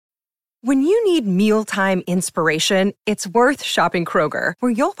When you need mealtime inspiration, it's worth shopping Kroger,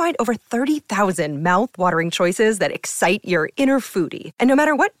 where you'll find over 30,000 mouth-watering choices that excite your inner foodie. And no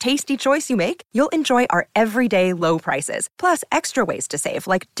matter what tasty choice you make, you'll enjoy our everyday low prices, plus extra ways to save,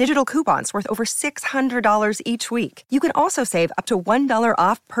 like digital coupons worth over $600 each week. You can also save up to $1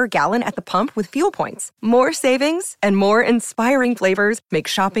 off per gallon at the pump with fuel points. More savings and more inspiring flavors make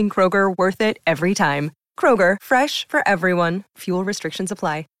shopping Kroger worth it every time. Kroger, fresh for everyone. Fuel restrictions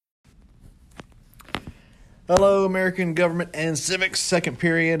apply. Hello, American Government and Civics, second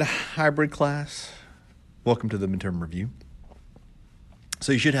period, hybrid class. Welcome to the midterm review.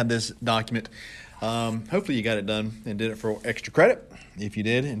 So you should have this document. Hopefully you got it done and did it for extra credit. If you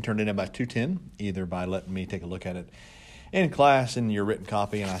did and turned it in by 2:10, either by letting me take a look at it in class in your written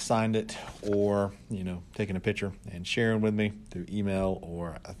copy and I signed it, or, taking a picture and sharing with me through email,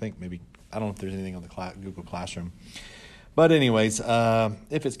 or I think maybe, I don't know if there's anything on the Google Classroom. But anyways,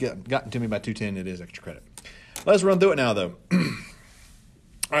 if it's gotten to me by 2:10, it is extra credit. Let's run through it now, though. All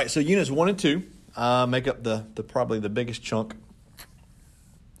right, so units 1 and 2 make up the probably the biggest chunk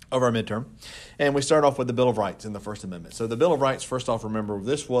of our midterm. And we start off with the Bill of Rights in the First Amendment. So the Bill of Rights, first off, remember,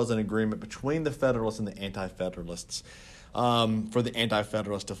 this was an agreement between the Federalists and the Anti-Federalists for the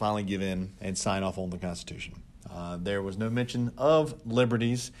Anti-Federalists to finally give in and sign off on the Constitution. There was no mention of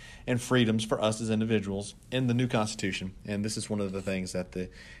liberties and freedoms for us as individuals in the new Constitution, and this is one of the things that the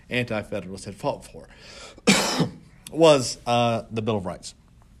Anti-Federalists had fought for, was the Bill of Rights.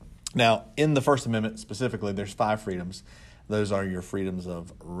 Now, in the First Amendment specifically, there's 5 freedoms. Those are your freedoms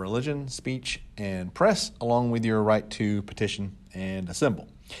of religion, speech, and press, along with your right to petition and assemble.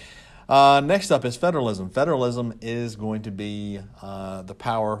 Next up is federalism. Federalism is going to be the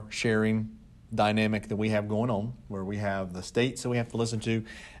power sharing dynamic that we have going on, where we have the states that we have to listen to,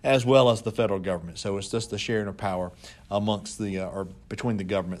 as well as the federal government. So it's just the sharing of power amongst or between the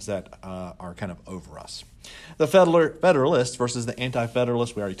governments that are kind of over us. The Federalists versus the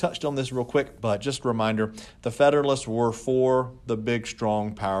Anti-Federalists, we already touched on this real quick, but just a reminder, the Federalists were for the big,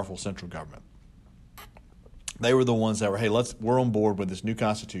 strong, powerful central government. They were the ones that were, hey, we're on board with this new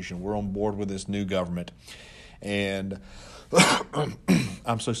Constitution. We're on board with this new government. And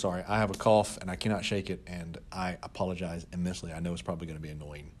I'm so sorry. I have a cough and I cannot shake it, and I apologize immensely. I know it's probably going to be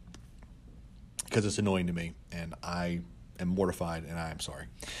annoying because it's annoying to me, and I am mortified, and I am sorry.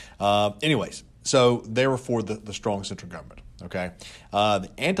 Anyways, so they were for the strong central government, okay? The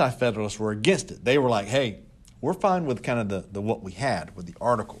Anti-Federalists were against it. They were like, hey, we're fine with kind of the what we had with the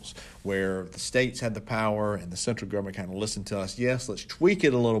Articles, where the states had the power and the central government kind of listened to us. Yes, let's tweak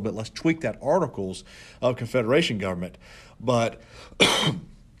it a little bit. Let's tweak that Articles of Confederation government, but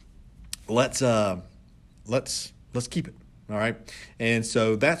let's keep it. All right, and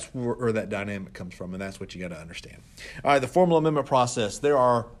so that's where that dynamic comes from, and that's what you got to understand. All right, the formal amendment process. It's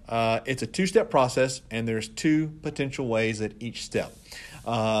a 2-step process, and there's 2 potential ways at each step.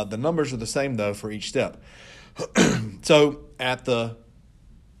 The numbers are the same though for each step. So at the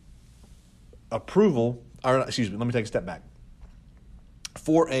approval, let me take a step back.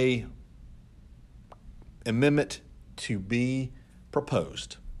 For a amendment to be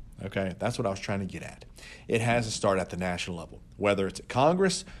proposed, okay, that's what I was trying to get at. It has to start at the national level, whether it's at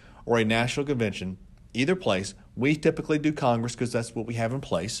Congress or a national convention, either place. We typically do Congress because that's what we have in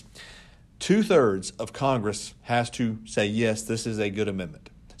place. 2/3 of Congress has to say, yes, this is a good amendment.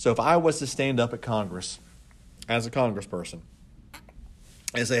 So if I was to stand up at Congress as a congressperson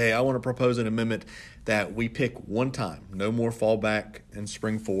and say, hey, I want to propose an amendment that we pick one time, no more fall back and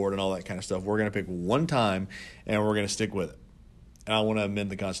spring forward and all that kind of stuff. We're going to pick one time and we're going to stick with it. And I want to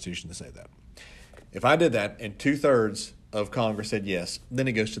amend the Constitution to say that. If I did that and 2/3 of Congress said yes, then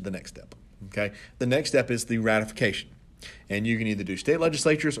it goes to the next step. Okay, the next step is the ratification. And you can either do state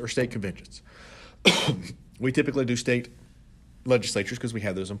legislatures or state conventions. We typically do state legislatures because we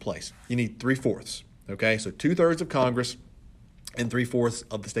have those in place. You need 3/4. Okay, so 2/3 of Congress and 3/4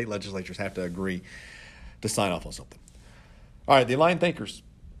 of the state legislatures have to agree to sign off on something. All right, the aligned thinkers.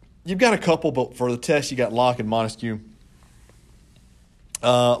 You've got a couple, but for the test, you got Locke and Montesquieu.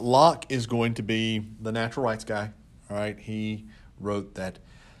 Locke is going to be the natural rights guy. All right, he wrote that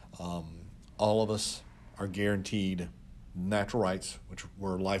all of us are guaranteed natural rights, which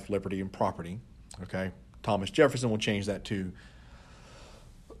were life, liberty, and property. Okay, Thomas Jefferson will change that to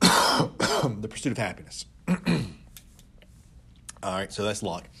the pursuit of happiness. All right, so that's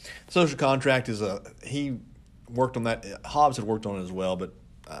Locke. Social contract is he worked on that. Hobbes had worked on it as well, but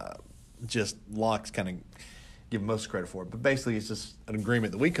just Locke's kind of give most credit for it. But basically, it's just an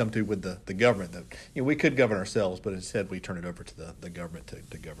agreement that we come to with the government that we could govern ourselves, but instead we turn it over to the government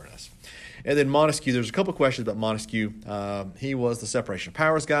to govern us. And then Montesquieu, there's a couple of questions about Montesquieu. He was the separation of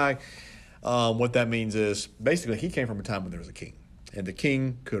powers guy. What that means is basically he came from a time when there was a king, and the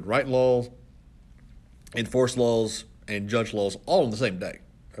king could write laws, enforce laws, and judge laws all on the same day.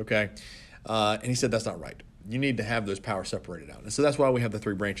 Okay, and he said that's not right. You need to have those powers separated out. And so that's why we have the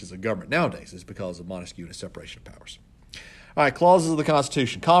three branches of government nowadays, is because of Montesquieu and his separation of powers. All right, clauses of the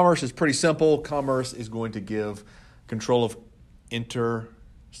Constitution. Commerce is pretty simple. Commerce is going to give control of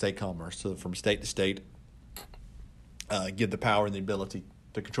interstate commerce, so from state to state, give the power and the ability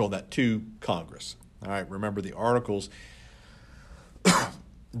to control that to Congress. All right, remember the Articles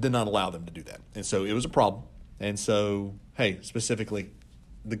did not allow them to do that. And so it was a problem. And so, hey, specifically,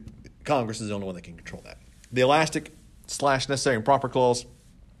 the Congress is the only one that can control that. The elastic / necessary and proper clause,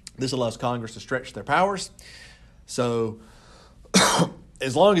 this allows Congress to stretch their powers. So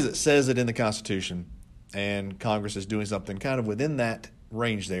as long as it says it in the Constitution and Congress is doing something kind of within that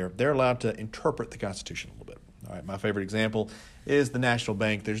range there, they're allowed to interpret the Constitution a little bit. All right, my favorite example is the National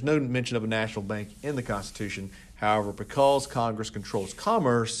Bank. There's no mention of a national bank in the Constitution. However, because Congress controls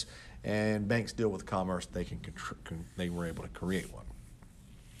commerce and banks deal with commerce, they were able to create one.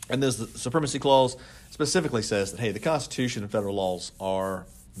 And there's the Supremacy Clause specifically says that, hey, the Constitution and federal laws are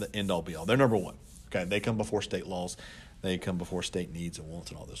the end-all, be-all. They're number one. Okay, they come before state laws. They come before state needs and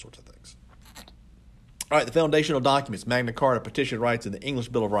wants and all those sorts of things. All right, the foundational documents, Magna Carta, Petition of Rights, and the English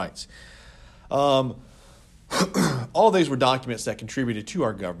Bill of Rights. All of these were documents that contributed to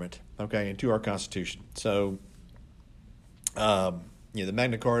our government, okay, and to our Constitution. So, the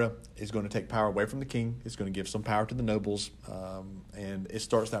Magna Carta is going to take power away from the king. It's going to give some power to the nobles, and it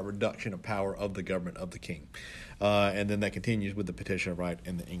starts that reduction of power of the government of the king. And then that continues with the Petition of Right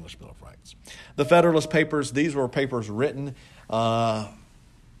and the English Bill of Rights. The Federalist Papers, these were papers written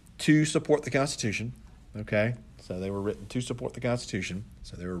to support the Constitution, okay? So they were written to support the Constitution.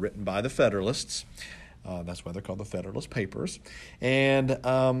 So they were written by the Federalists. That's why they're called the Federalist Papers. And it's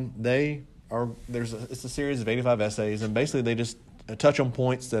a series of 85 essays, and basically they just touch on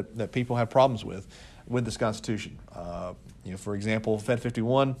points that people have problems with this Constitution. For example, Fed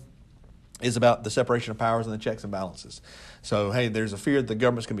 51 is about the separation of powers and the checks and balances. So, hey, there's a fear that the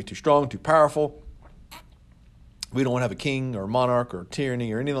government's going to be too strong, too powerful. We don't want to have a king or a monarch or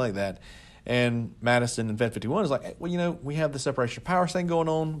tyranny or anything like that. And Madison and Fed 51 is like, hey, well, we have the separation of powers thing going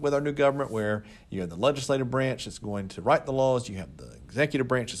on with our new government where you have the legislative branch that's going to write the laws, you have the executive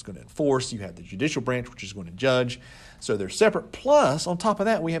branch that's going to enforce, you have the judicial branch which is going to judge. So they're separate. Plus, on top of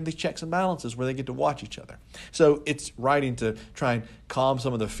that, we have these checks and balances where they get to watch each other. So it's writing to try and calm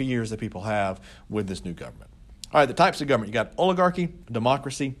some of the fears that people have with this new government. All right, the types of government. You got oligarchy,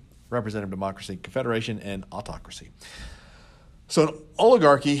 democracy, representative democracy, confederation, and autocracy. So an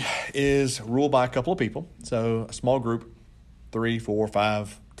oligarchy is ruled by a couple of people. So a small group, 3, 4,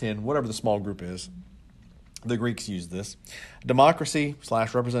 5, 10, whatever the small group is. The Greeks use this. Democracy /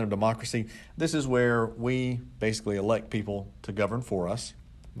 representative democracy. This is where we basically elect people to govern for us.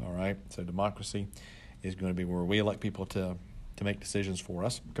 All right. So democracy is going to be where we elect people to make decisions for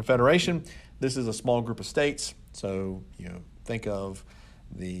us. Confederation. This is a small group of states. So think of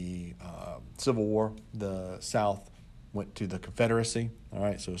the Civil War. The South went to the Confederacy. All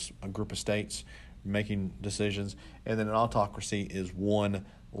right. So it's a group of states making decisions, and then an autocracy is one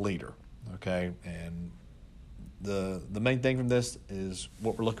leader. Okay. And the main thing from this is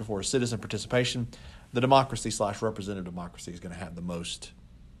what we're looking for is citizen participation. The democracy / representative democracy is going to have the most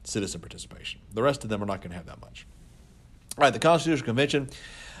citizen participation. The rest of them are not going to have that much. All right, the Constitutional Convention.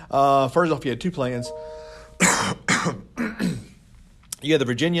 First off, you had two plans. You had the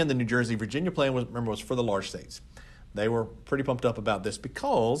Virginia and the New Jersey. Virginia plan was for the large states. They were pretty pumped up about this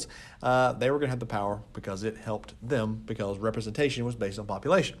because they were going to have the power because it helped them because representation was based on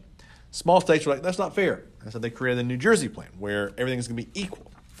population. Small states were like, that's not fair. And so they created the New Jersey plan where everything's going to be equal.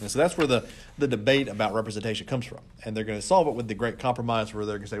 And so that's where the debate about representation comes from. And they're going to solve it with the Great Compromise where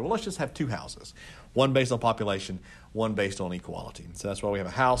they're going to say, well, let's just have two houses, one based on population, one based on equality. And so that's why we have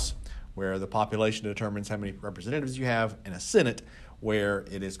a House where the population determines how many representatives you have, and a Senate where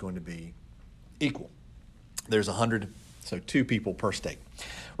it is going to be equal. There's 100, so 2 people per state.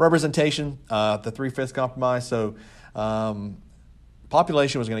 Representation, the 3/5 compromise. So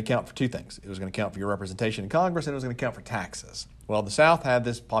population was going to count for 2 things. It was going to count for your representation in Congress, and it was going to count for taxes. Well, the South had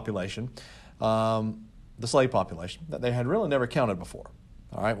this population, the slave population, that they had really never counted before.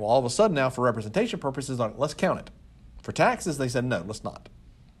 All right, well, all of a sudden now for representation purposes, like, let's count it. For taxes, they said, no, let's not.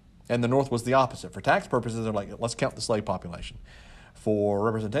 And the North was the opposite. For tax purposes, they're like, let's count the slave population. For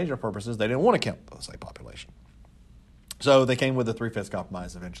representational purposes, they didn't want to count the slave population. So they came with a 3/5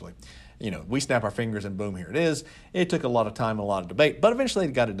 compromise eventually. We snap our fingers and boom, here it is. It took a lot of time and a lot of debate, but eventually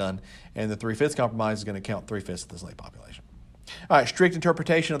they got it done, and the 3/5 compromise is going to count 3/5 of the slave population. All right, strict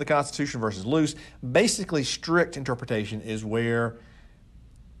interpretation of the Constitution versus loose. Basically, strict interpretation is where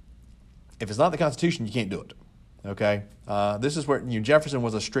if it's not the Constitution, you can't do it. Okay? This is where Jefferson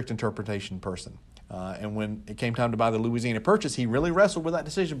was a strict interpretation person. And when it came time to buy the Louisiana Purchase, he really wrestled with that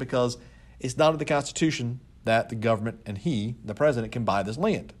decision because it's not in the Constitution that the government and he, the president, can buy this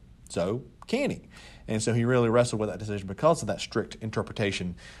land. So can he? And so he really wrestled with that decision because of that strict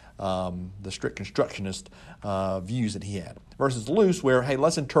interpretation, the strict constructionist views that he had. Versus loose, where, hey,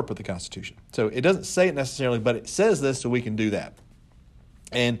 let's interpret the Constitution. So it doesn't say it necessarily, but it says this so we can do that.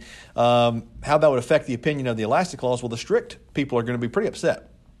 And how that would affect the opinion of the Elastic Clause, well, the strict people are going to be pretty upset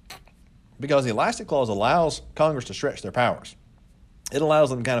because the Elastic Clause allows Congress to stretch their powers. It allows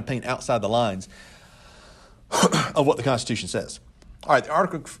them to kind of paint outside the lines of what the Constitution says. All right, the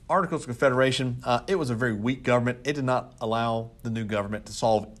Articles of Confederation, it was a very weak government. It did not allow the new government to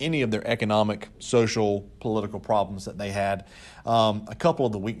solve any of their economic, social, political problems that they had. A couple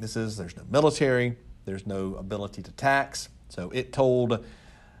of the weaknesses, there's no military, there's no ability to tax. So it told,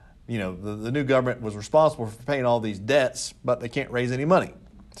 the new government was responsible for paying all these debts, but they can't raise any money.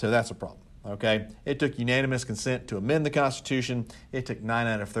 So that's a problem. Okay, it took unanimous consent to amend the Constitution. It took 9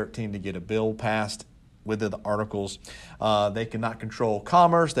 out of 13 to get a bill passed with the articles. They cannot control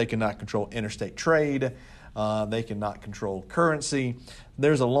commerce. They cannot control interstate trade. They cannot control currency.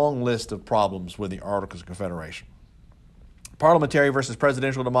 There's a long list of problems with the Articles of Confederation. Parliamentary versus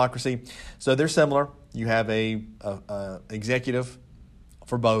presidential democracy. So they're similar. You have a executive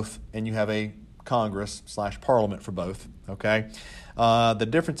for both, and you have a Congress/Parliament for both. Okay. The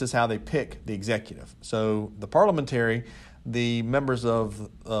difference is how they pick the executive. So the parliamentary, the members of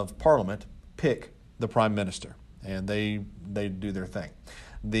Parliament pick the Prime Minister, and they do their thing.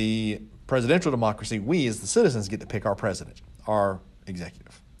 The presidential democracy, we as the citizens get to pick our president, our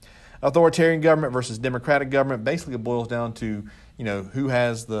executive. Authoritarian government versus democratic government basically boils down to, who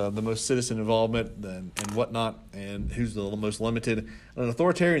has the most citizen involvement and whatnot, and who's the most limited. An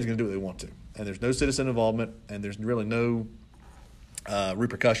authoritarian is going to do what they want to, and there's no citizen involvement, and there's really no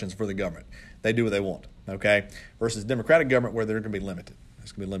repercussions for the government. They do what they want, okay? Versus democratic government where they're going to be limited.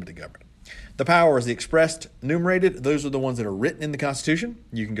 It's going to be limited government. The power is the expressed, enumerated. Those are the ones that are written in the Constitution.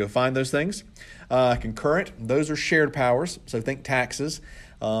 You can go find those things. Concurrent, those are shared powers. So think taxes.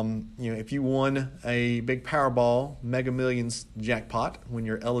 If you won a big Powerball, Mega Millions jackpot, when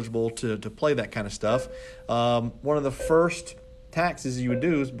you're eligible to play that kind of stuff, one of the first taxes you would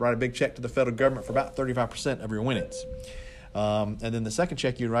do is write a big check to the federal government for about 35% of your winnings. And then the second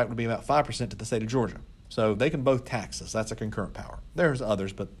check you'd write would be about 5% to the state of Georgia. So they can both tax us. That's a concurrent power. There's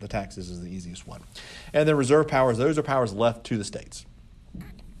others, but the taxes is the easiest one. And then reserve powers, those are powers left to the states.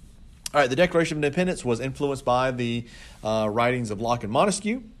 All right, the Declaration of Independence was influenced by the writings of Locke and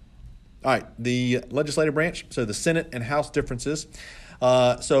Montesquieu. All right, the legislative branch, so the Senate and House differences.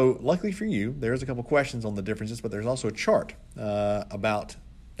 So luckily for you, there's a couple questions on the differences, but there's also a chart about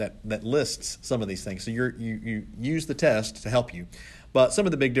that lists some of these things. So you use the test to help you. But some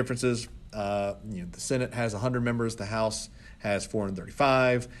of the big differences, the Senate has 100 members, the House has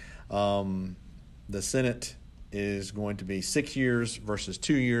 435. The Senate is going to be 6 years versus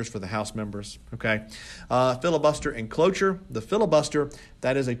 2 years for the House members. Okay, filibuster and cloture. The filibuster,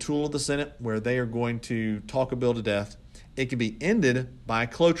 that is a tool of the Senate where they are going to talk a bill to death. It can be ended by a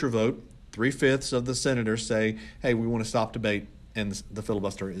cloture vote. 3/5 of the senators say, hey, we want to stop debate, and the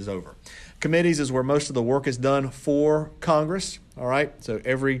filibuster is over. Committees is where most of the work is done for Congress. All right, so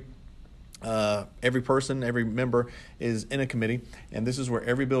every person, every member is in a committee, and this is where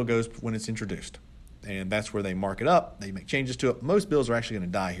every bill goes when it's introduced. And that's where they mark it up. They make changes to it. Most bills are actually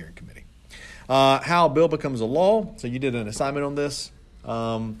going to die here in committee. How a bill becomes a law. So you did an assignment on this.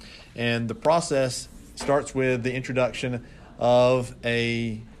 And the process starts with the introduction of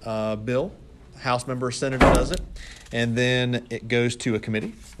a bill. House member or senator does it. And then it goes to a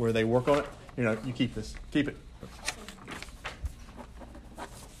committee where they work on it. You keep this. Keep it.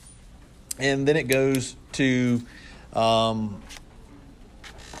 And then it goes to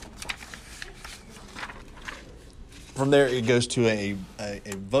from there, it goes to a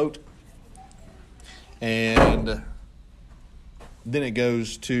vote, and then it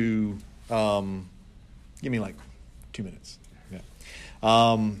goes to, give me like 2 minutes. Yeah.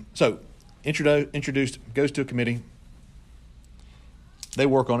 So introduced, goes to a committee. They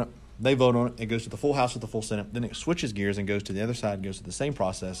work on it. They vote on it. It goes to the full House or the full Senate. Then it switches gears and goes to the other side, goes to the same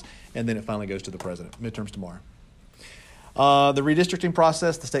process, and then it finally goes to the president. Midterms tomorrow. The redistricting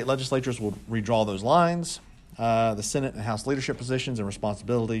process, the state legislatures will redraw those lines. The Senate and House leadership positions and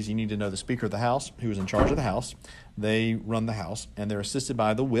responsibilities. You need to know the Speaker of the House, who is in charge of the House. They run the House, and they're assisted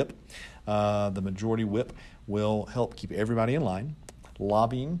by the whip. The majority whip will help keep everybody in line.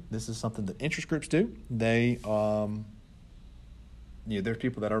 Lobbying, this is something that interest groups do. They, there's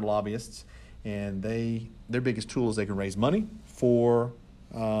people that are lobbyists, and their biggest tool is they can raise money for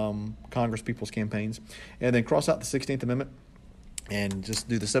Congress people's campaigns. And then cross out the 16th Amendment and just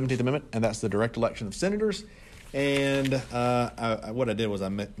do the 17th Amendment, and that's the direct election of senators. And what I did was I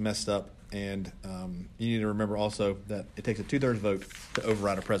messed up, and you need to remember also that it takes a 2/3 vote to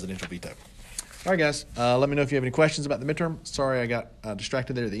override a presidential veto. All right, guys, let me know if you have any questions about the midterm. Sorry I got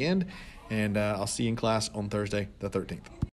distracted there at the end, and I'll see you in class on Thursday the 13th.